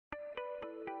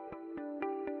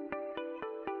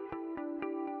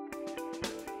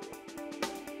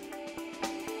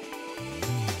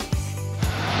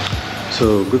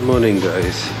So good morning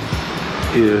guys.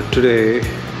 Today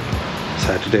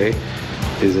Saturday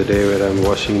is the day where I'm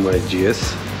washing my GS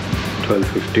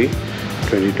 1250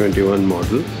 2021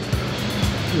 model.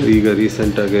 ಈಗ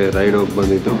recent ಆಗಿ ride ಹೋಗಿ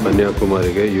ಬಂದಿದ್ದು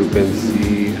ಕನ್ಯಾಕುಮಾರಿಗೆ. You can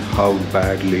see how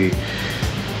badly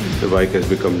the bike has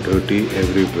become dirty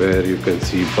everywhere. You can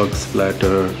see bug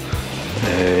splatter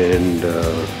and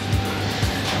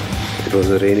it was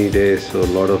a rainy day, so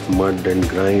a lot of mud and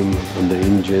grime on the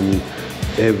engine.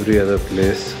 Every other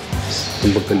place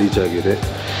ತುಂಬ ಗಲೀಜಾಗಿದೆ.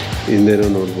 ಹಿಂದೆನೂ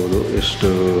ನೋಡ್ಬೋದು ಎಷ್ಟು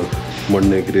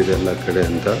ಮಣ್ಣು ಎಗರಿದೆ ಎಲ್ಲ ಕಡೆ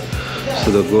ಅಂತ. So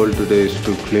the goal today is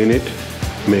to clean it,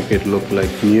 make it look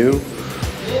like new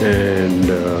and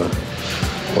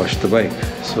wash the bike.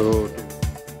 So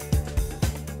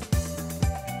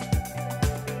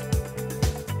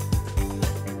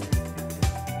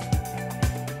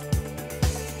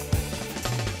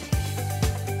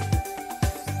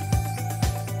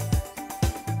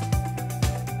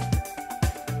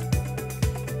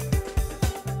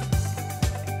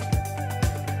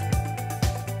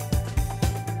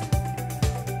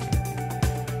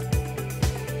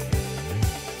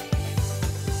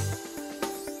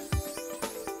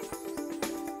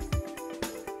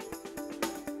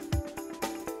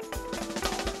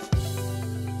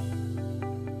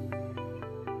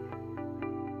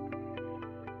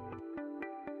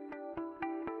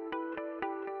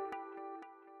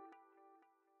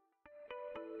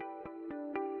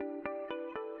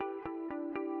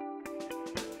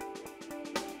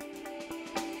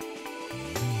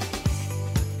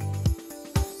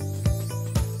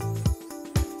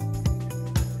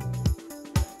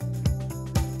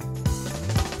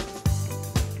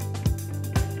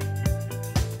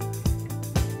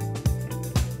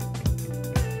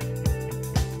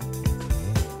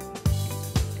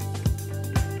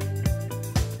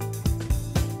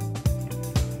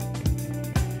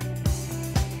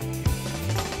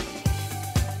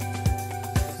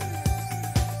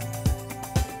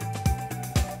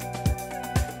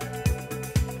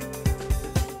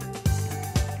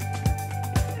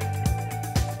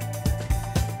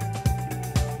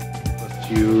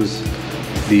use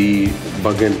the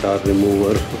bug and tar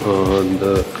remover on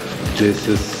the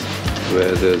places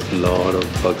where there's a lot of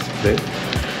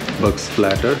bug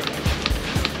splatter.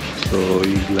 So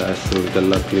ee glass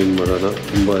idella clean madana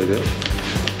tumba ide.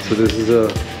 So this is a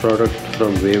product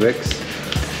from WaveX,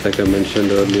 like I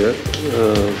mentioned earlier,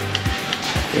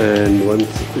 and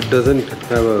once it doesn't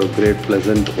have a great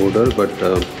pleasant odor, but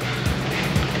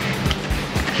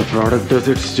the product does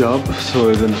its job. So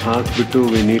ಇದನ್ನು ಹಾಕಿಬಿಟ್ಟು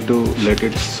we need to let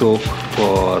it soak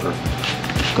for a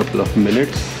couple of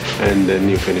minutes and then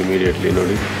you can immediately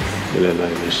ನೋಡಿ ಇಲ್ಲೆಲ್ಲ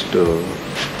ಎಷ್ಟು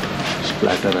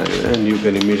splatter ಆಗಿದೆ, and you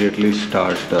can immediately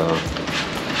start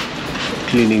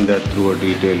cleaning that through a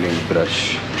detailing brush.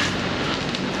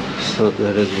 So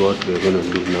that is what we're going to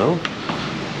do now.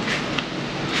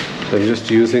 So I'm just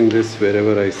using this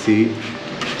wherever I see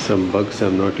some bugs.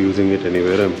 I'm not using it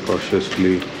anywhere. I'm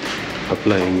cautiously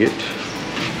applying it.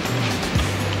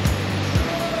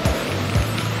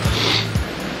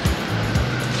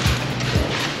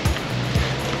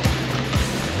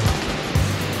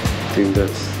 I think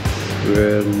that's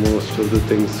where most of the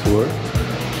things were.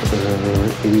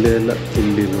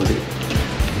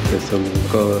 There's some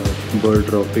bird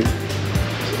dropping.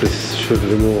 So this should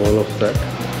remove all of that.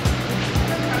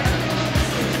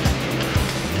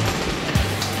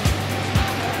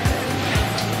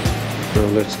 Now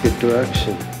let's get to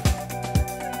action.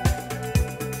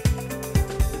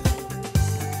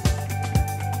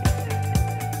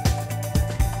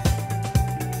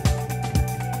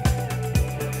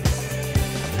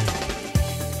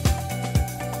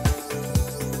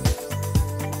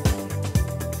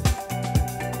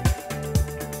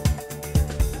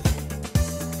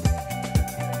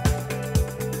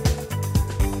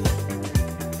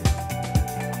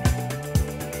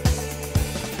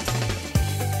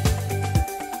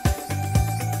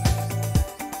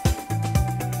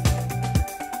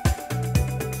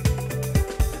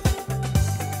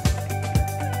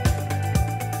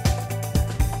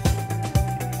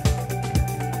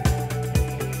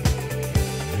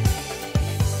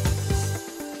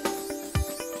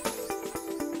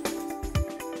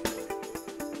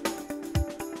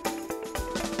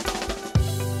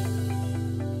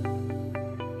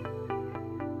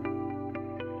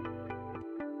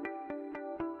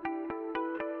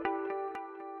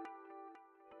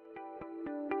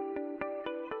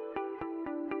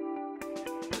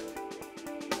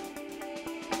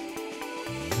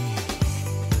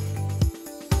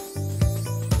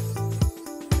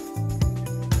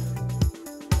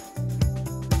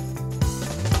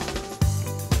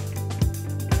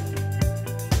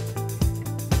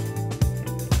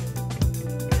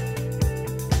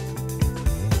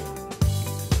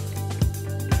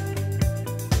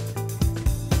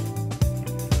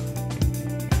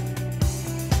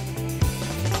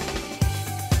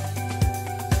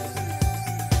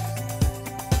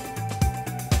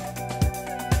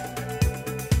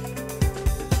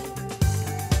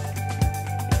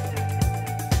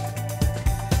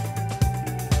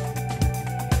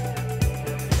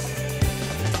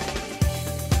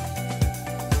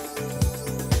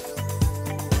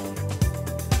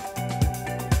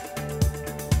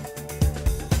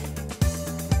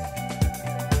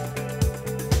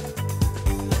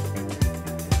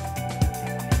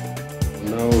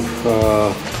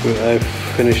 I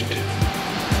finished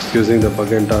using the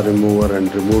bug and tar remover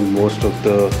and removed most of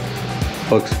the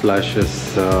bug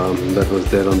splashes that was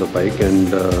there on the bike, and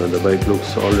the bike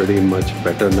looks already much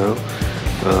better now.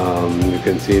 You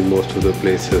can see in most of the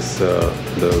places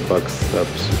the bug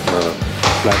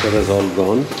splatter has all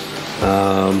gone.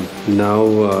 Now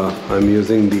I'm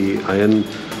using the iron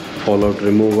fallout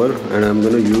remover, and I'm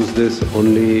going to use this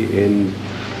only in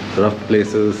rough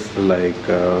places like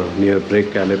near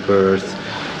brake calipers,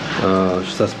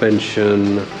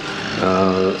 suspension,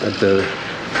 at the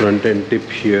front end tip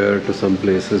here to some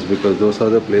places, because those are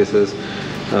the places,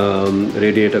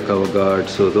 radiator cover guard,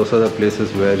 so those are the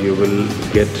places where you will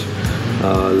get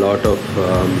a lot of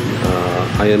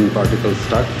iron particles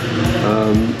stuck.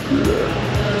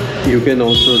 You can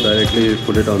also directly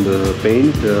put it on the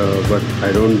paint, but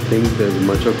I don't think there's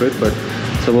much of it. But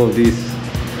some of these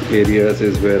areas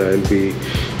is where I'll be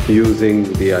using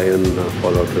the iron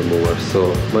fallout remover.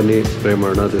 So mani spray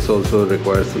marna, this also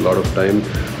requires a lot of time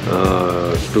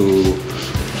to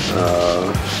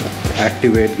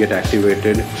get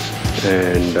activated,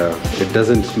 and it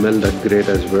doesn't smell that great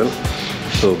as well.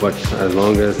 So but as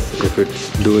long as if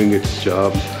it's doing its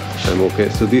job, I'm okay.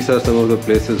 So these are some of the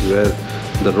places where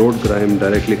the road grime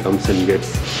directly comes and gets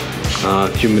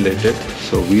accumulated.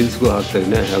 So wheels go I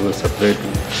have a separate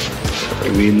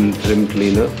wheel trim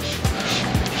cleaner,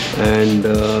 and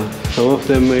some of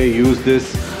them may use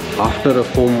this after a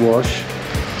foam wash.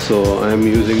 So I am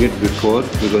using it before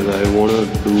because I want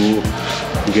to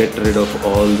get rid of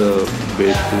all the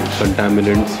basic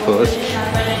contaminants first.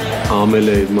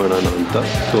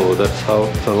 So that's how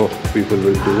some of people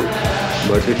will do,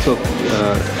 but it's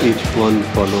each one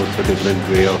follows a different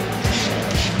way of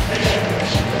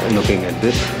looking at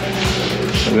this.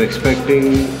 I'm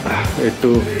expecting it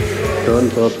to turn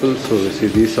purple. So you see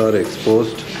these are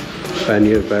exposed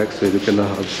pannier bags, so ಇದಕ್ಕೆಲ್ಲ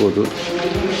ಹಾಕ್ಬೋದು.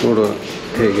 ನೋಡುವ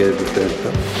ಹೇಗೆ ಇರುತ್ತೆ ಅಂತ.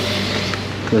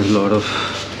 There's a lot of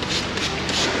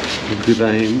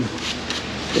grime,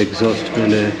 exhaust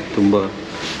ಮೇಲೆ ತುಂಬ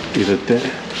ಇರುತ್ತೆ.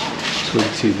 So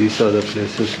see, these are the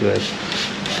places where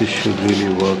this should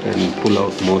really work and pull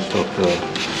out most of the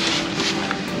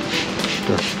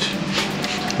dust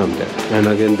from there. And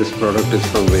again, this product is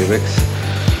from WaveX.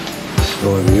 So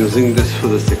I'm using this for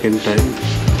the second time.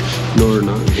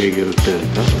 Noorna hegirutte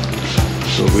anta.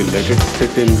 So we'll let it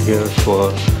sit in here for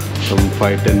some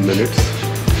 5-10 minutes.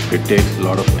 It takes a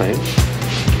lot of time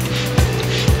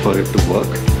for it to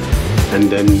work, and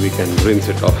then we can rinse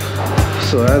it off.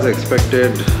 So as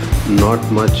expected, not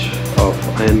much of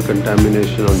iron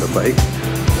contamination on the bike.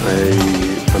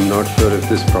 I'm not sure if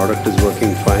this product is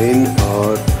working fine or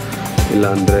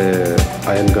illandre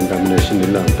iron contamination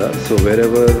illa anta. So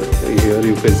wherever here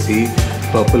you can see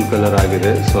purple color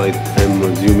agide, so I'm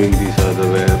assuming these are the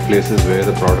places where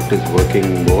the product is working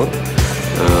more,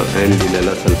 and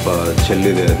ilella salpa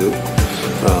chellide adu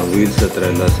wheels hatra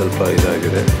ella salpa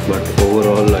idagide. But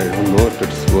overall I don't know if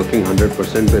it's working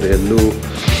 100%, but ellu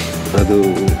adu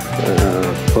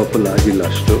purple agilla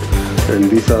ashtu. And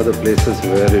these are the places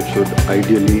where it should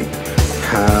ideally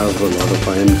have a lot of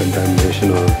iron contamination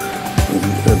or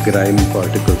grime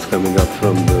particles coming up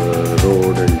from the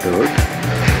road and dirt.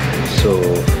 So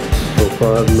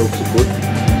far looks good.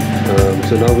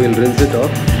 So now we'll rinse it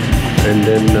off and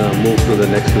then move to the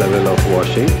next level of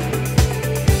washing.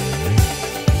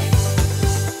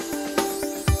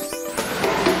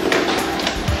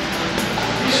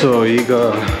 So iga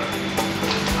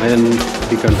iron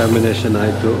decontamination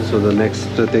aitu. So the next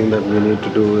thing that we need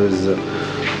to do is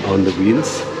on the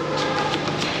wheels.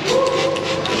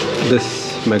 This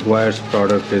Maguire's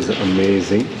product is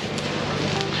amazing.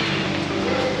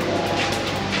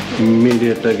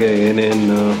 Immediate again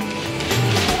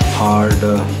hard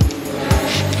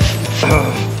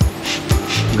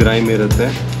grime irutte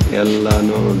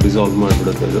ellanu dissolve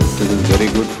ಮಾಡಿಬಿಡುತ್ತೆ. This is very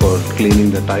good for cleaning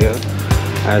the tire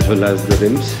as well as the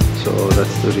rims. So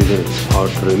that's the reason it's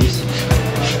hot rims.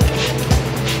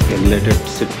 And let it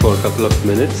sit for a couple of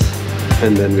minutes,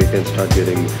 and then we can start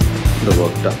getting the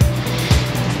work done.